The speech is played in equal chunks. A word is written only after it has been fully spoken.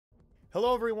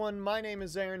Hello everyone, my name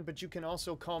is Aaron, but you can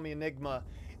also call me Enigma,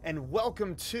 and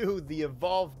welcome to the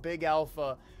Evolve Big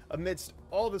Alpha. Amidst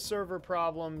all the server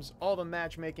problems, all the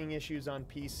matchmaking issues on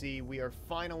PC, we are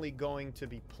finally going to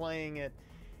be playing it,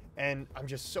 and I'm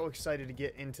just so excited to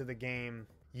get into the game.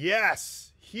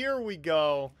 Yes! Here we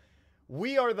go.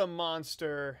 We are the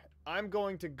monster. I'm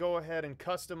going to go ahead and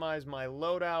customize my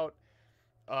loadout.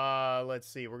 Let's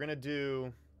see, we're gonna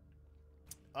do...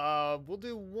 we'll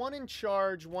do one in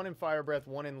charge, one in fire breath,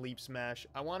 one in leap smash.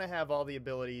 I want to have all the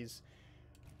abilities.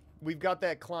 We've got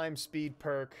that climb speed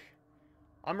perk.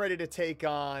 I'm ready to take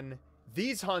on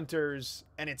these hunters,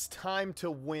 and it's time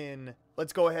to win.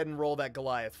 Let's go ahead and roll that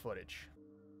Goliath footage.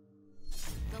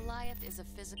 Goliath is a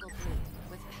physical brute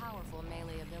with powerful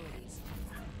melee abilities.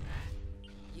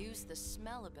 Use the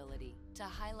smell ability to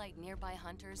highlight nearby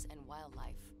hunters and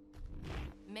wildlife.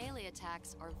 Melee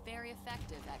attacks are very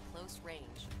effective at close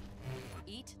range.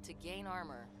 Eat to gain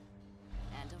armor,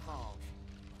 and evolve.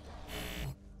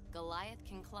 Goliath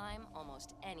can climb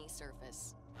almost any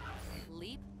surface.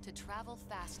 Leap to travel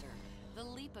faster. The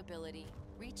leap ability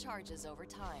recharges over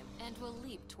time and will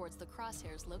leap towards the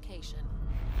crosshair's location.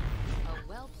 A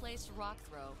well-placed rock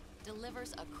throw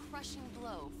delivers a crushing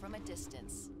blow from a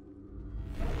distance.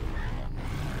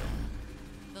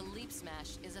 The leap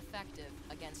smash is effective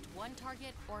against one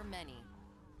target or many.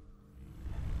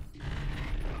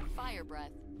 Fire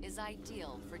breath is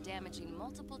ideal for damaging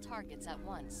multiple targets at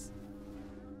once.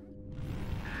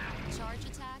 Charge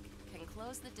attack can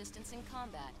close the distance in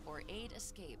combat or aid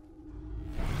escape.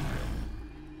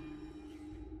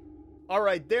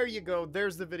 Alright, there you go.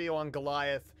 There's the video on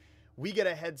Goliath. We get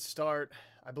a head start.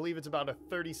 I believe it's about a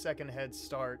 30-second head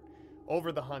start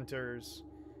over the hunters.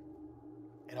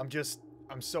 And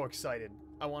I'm so excited.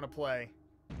 I want to play.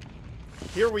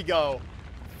 Here we go.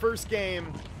 First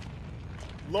game.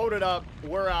 Load it up.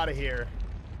 We're out of here.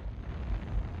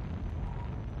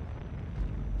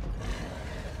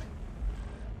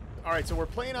 Alright, so we're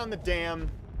playing on the dam.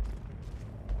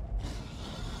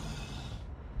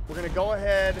 We're going to go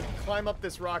ahead, climb up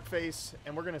this rock face,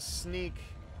 and we're going to sneak.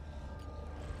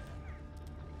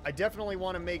 I definitely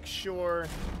want to make sure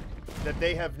that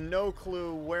they have no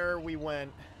clue where we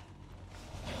went.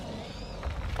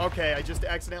 Okay, I just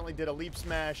accidentally did a leap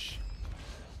smash.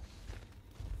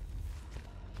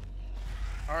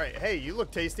 Alright, hey, you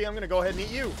look tasty. I'm going to go ahead and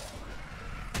eat you.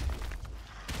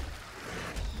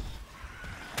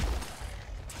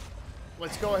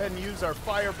 Let's go ahead and use our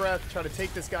fire breath, try to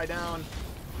take this guy down.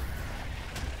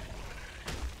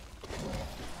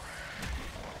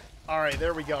 Alright,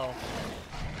 there we go.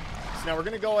 So now we're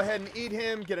going to go ahead and eat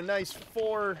him, get a nice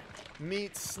 4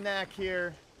 meat snack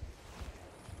here.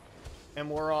 And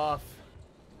we're off.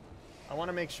 I want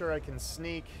to make sure I can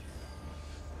sneak.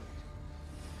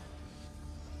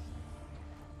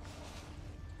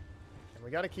 And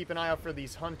we got to keep an eye out for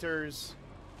these hunters.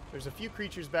 There's a few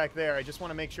creatures back there. I just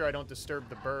want to make sure I don't disturb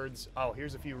the birds. Oh,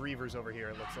 here's a few reavers over here,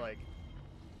 it looks like.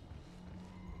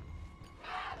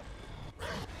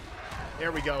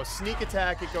 There we go. Sneak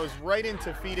attack. It goes right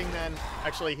into feeding then.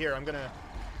 Actually, here, I'm going to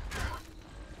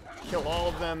kill all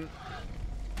of them.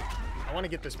 I want to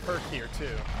get this perk here, too.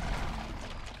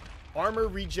 Armor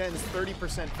regens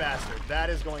 30% faster. That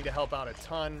is going to help out a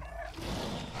ton.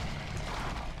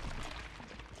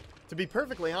 To be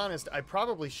perfectly honest, I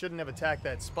probably shouldn't have attacked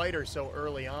that spider so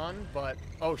early on, but...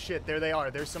 Oh, shit, there they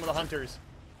are. There's some of the hunters.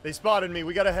 They spotted me.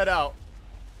 We gotta head out.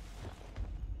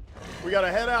 We gotta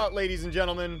head out, ladies and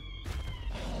gentlemen.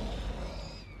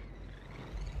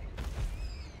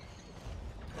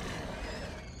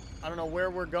 I don't know where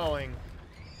we're going.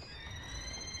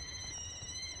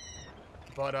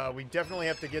 But we definitely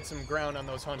have to get some ground on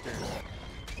those hunters.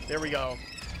 There we go.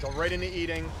 Go right into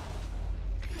eating.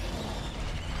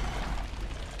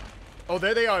 Oh,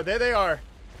 there they are. There they are.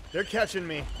 They're catching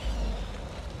me.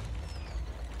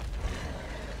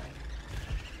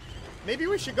 Maybe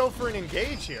we should go for an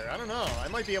engage here. I don't know. I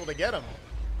might be able to get them.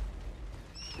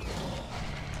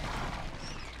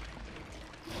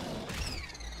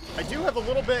 I do have a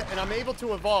little bit, and I'm able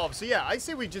to evolve. So, yeah, I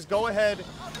say we just go ahead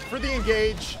for the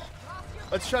engage.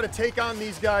 Let's try to take on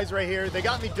these guys right here. They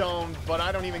got me domed, but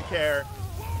I don't even care.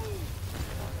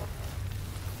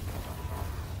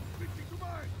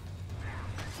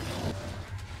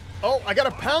 Oh, I got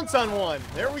to pounce on one.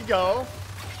 There we go.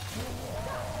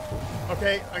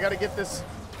 Okay, I got to get this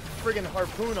friggin'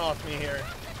 harpoon off me here.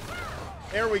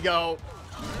 There we go.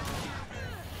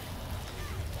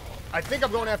 I think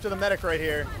I'm going after the medic right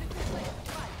here.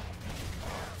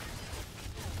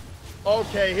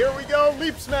 Okay, here we go.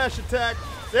 Leap smash attack.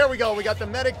 There we go. We got the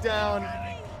medic down.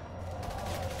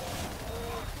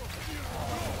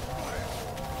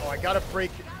 I gotta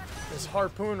break this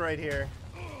harpoon right here.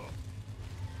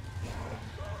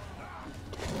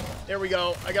 There we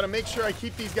go. I gotta make sure I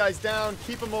keep these guys down,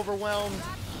 keep them overwhelmed.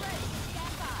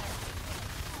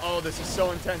 Oh, this is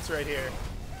so intense right here.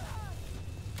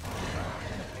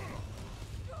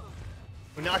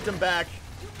 We knocked him back.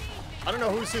 I don't know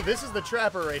who's who. This is the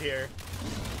trapper right here.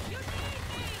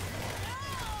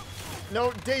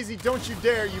 No, Daisy, don't you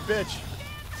dare, you bitch.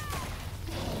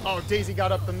 Oh, Daisy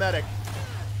got up the medic.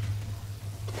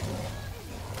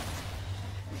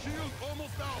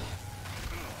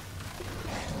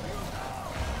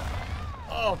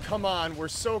 Oh, come on. We're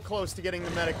so close to getting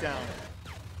the medic down.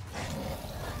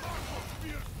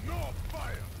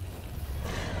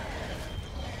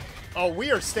 Oh,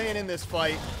 we are staying in this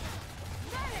fight.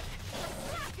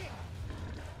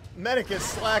 Medic is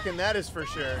slacking, that is for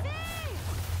sure.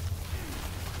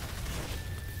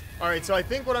 Alright, so I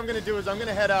think what I'm going to do is I'm going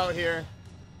to head out here.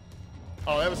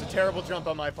 Oh, that was a terrible jump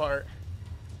on my part.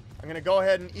 I'm going to go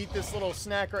ahead and eat this little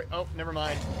snack right... Oh, never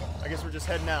mind. I guess we're just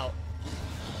heading out.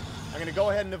 I'm going to go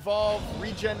ahead and evolve,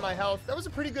 regen my health. That was a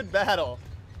pretty good battle.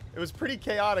 It was pretty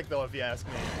chaotic, though, if you ask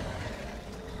me.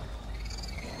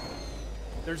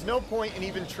 There's no point in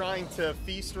even trying to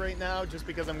feast right now, just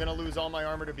because I'm going to lose all my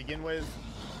armor to begin with.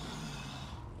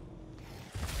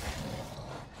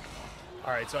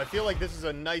 Alright, so I feel like this is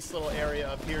a nice little area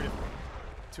up here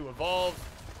to evolve.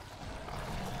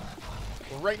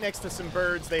 We're right next to some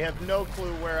birds. They have no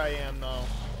clue where I am, though.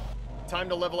 Time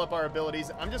to level up our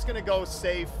abilities. I'm just going to go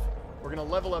safe. We're going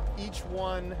to level up each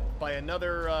one by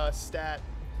another stat.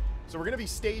 So we're going to be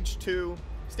stage 2.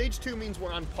 Stage 2 means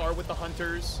we're on par with the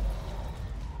hunters.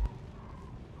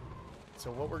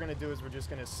 So what we're going to do is we're just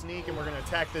going to sneak and we're going to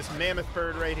attack this mammoth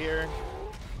bird right here.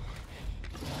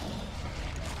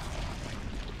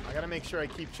 I got to make sure I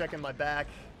keep checking my back.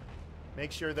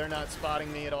 Make sure they're not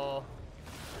spotting me at all.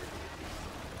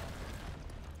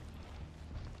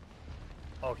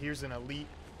 Oh, here's an elite.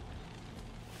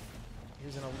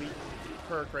 Here's an elite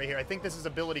perk right here. I think this is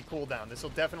ability cooldown. This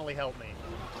will definitely help me.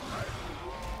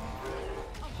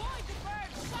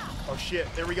 Oh shit,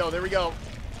 there we go, there we go.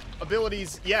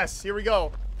 Abilities, yes, here we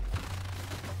go.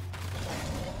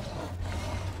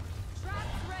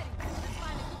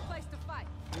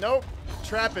 Nope,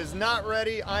 trap is not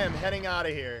ready. I am heading out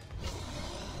of here.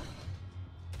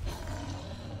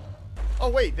 Oh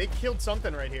wait, they killed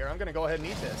something right here. I'm gonna go ahead and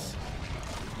eat this.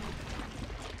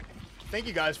 Thank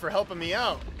you guys for helping me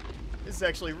out. This is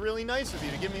actually really nice of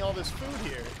you to give me all this food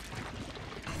here.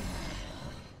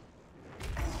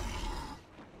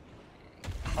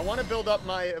 I want to build up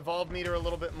my evolve meter a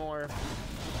little bit more.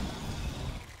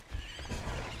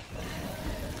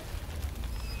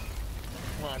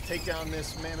 Come on, take down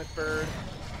this mammoth bird.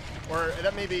 Or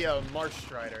that may be a marsh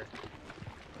strider.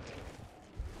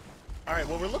 Alright,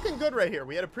 well, we're looking good right here.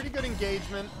 We had a pretty good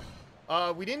engagement.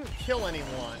 We didn't kill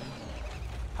anyone.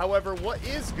 However, what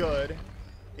is good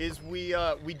is we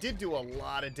did do a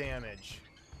lot of damage.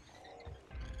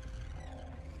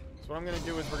 So what I'm going to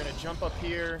do is we're going to jump up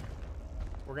here.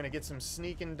 We're going to get some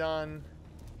sneaking done.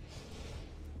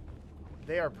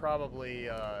 They are probably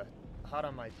hot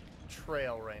on my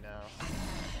trail right now.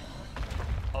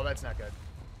 Oh, that's not good.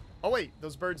 Oh, wait.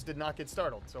 Those birds did not get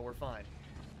startled, so we're fine.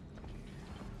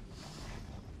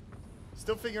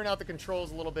 Still figuring out the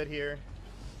controls a little bit here.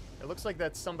 It looks like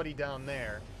that's somebody down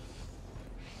there.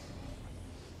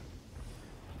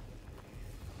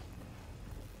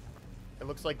 It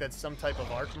looks like that's some type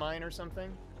of arc mine or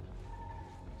something.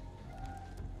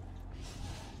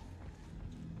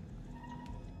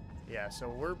 Yeah, so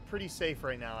we're pretty safe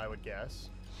right now, I would guess.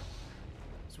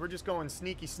 So we're just going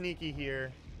sneaky, sneaky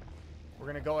here. We're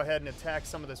going to go ahead and attack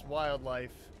some of this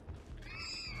wildlife.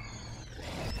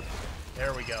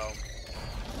 There we go.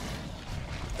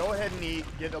 Go ahead and eat.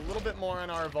 Get a little bit more on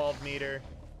our evolve meter.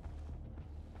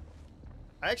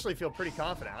 I actually feel pretty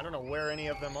confident. I don't know where any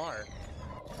of them are.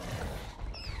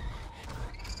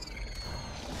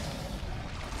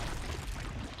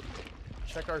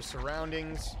 Check our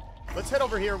surroundings. Let's head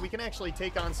over here. We can actually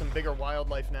take on some bigger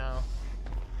wildlife now.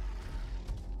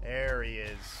 There he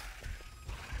is.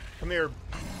 Come here.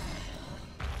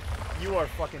 You are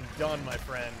fucking done, my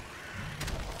friend.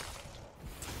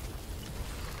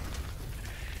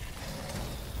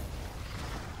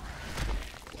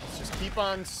 Let's just keep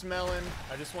on smelling.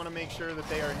 I just want to make sure that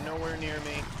they are nowhere near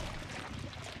me.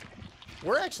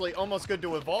 We're actually almost good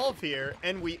to evolve here,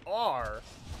 and we are.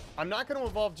 I'm not going to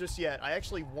evolve just yet. I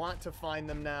actually want to find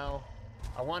them now.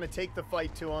 I want to take the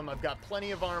fight to them. I've got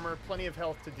plenty of armor, plenty of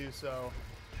health to do so.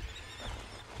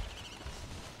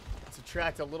 Let's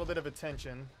attract a little bit of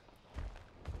attention.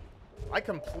 I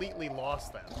completely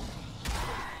lost them.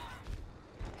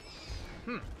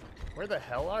 Where the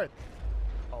hell are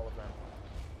all of them?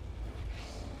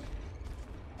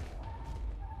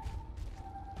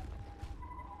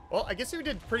 Well, I guess we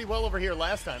did pretty well over here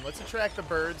last time. Let's attract the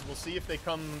birds. We'll see if they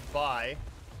come by.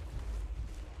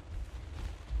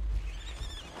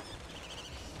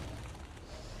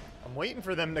 I'm waiting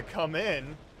for them to come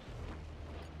in.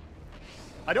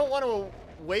 I don't want to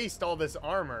waste all this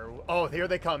armor. Oh, here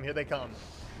they come. Here they come.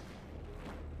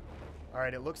 All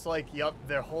right, it looks like, yep,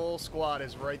 their whole squad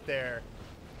is right there.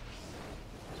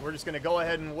 So we're just going to go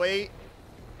ahead and wait.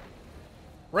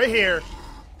 Right here.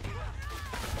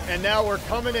 And now we're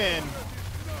coming in.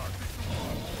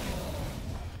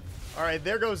 All right,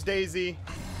 there goes Daisy.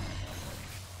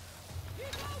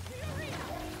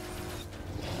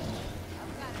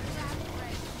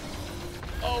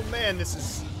 Oh, man, this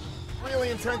is really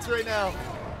intense right now.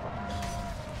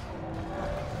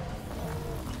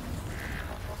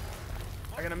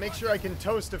 I gotta make sure I can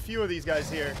toast a few of these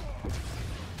guys here.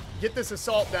 Get this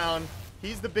assault down.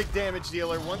 He's the big damage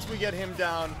dealer. Once we get him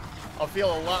down, I'll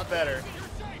feel a lot better.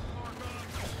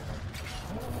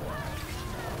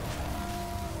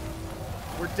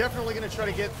 We're definitely gonna try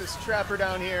to get this trapper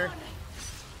down here.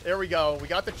 There we go. We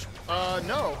got the...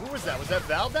 no. Who was that? Was that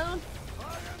Val down?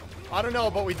 I don't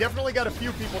know, but we definitely got a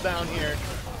few people down here.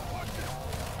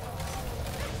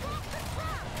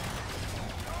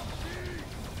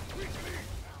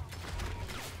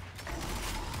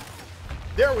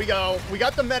 There we go. We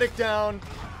got the medic down.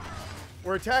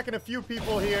 We're attacking a few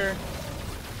people here.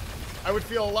 I would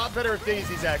feel a lot better if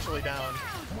Daisy's actually down.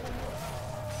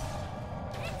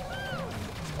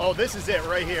 Oh, this is it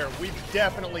right here. We've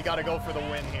definitely got to go for the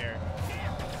win here.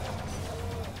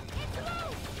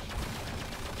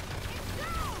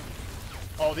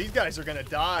 Oh, these guys are going to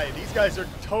die. These guys are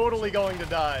totally going to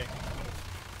die.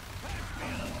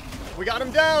 We got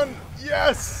him down.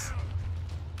 Yes!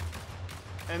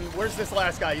 And where's this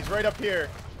last guy? He's right up here.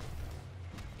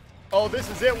 Oh, this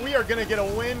is it. We are going to get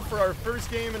a win for our first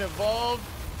game in Evolve.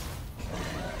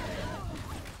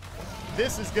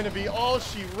 This is going to be all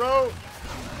she wrote.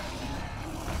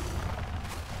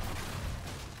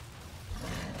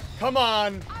 Come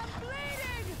on.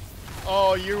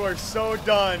 Oh, you are so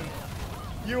done.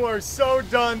 You are so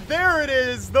done. There it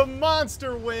is. The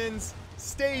monster wins.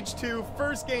 Stage 2,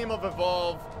 first game of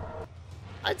Evolve.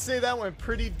 I'd say that went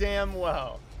pretty damn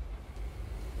well.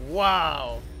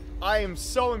 Wow. I am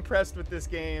so impressed with this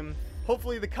game.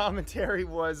 Hopefully the commentary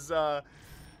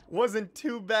wasn't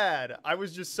too bad. I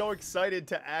was just so excited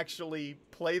to actually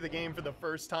play the game for the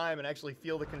first time and actually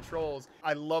feel the controls.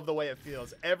 I love the way it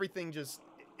feels. Everything just,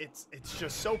 it's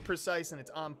just so precise and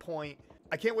it's on point.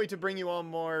 I can't wait to bring you all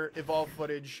more Evolve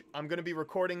footage. I'm going to be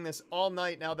recording this all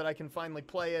night now that I can finally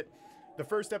play it. The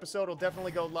first episode will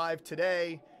definitely go live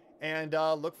today, and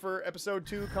look for episode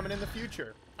 2 coming in the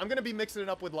future. I'm going to be mixing it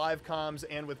up with live comms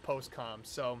and with post comms,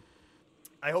 so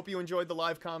I hope you enjoyed the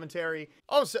live commentary.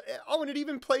 Oh, and it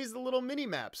even plays the little mini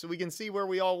map so we can see where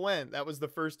we all went. That was the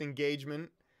first engagement,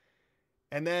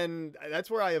 and then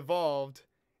that's where I evolved,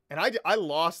 and I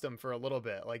lost them for a little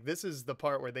bit. Like, this is the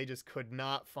part where they just could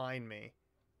not find me.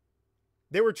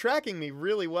 They were tracking me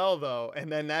really well, though,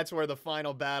 and then that's where the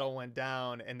final battle went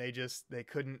down, and they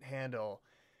couldn't handle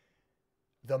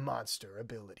the monster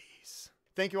abilities.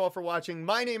 Thank you all for watching.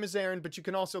 My name is Aaron, but you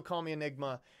can also call me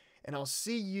Enigma, and I'll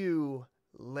see you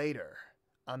later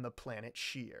on the planet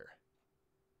Sheer.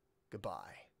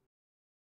 Goodbye.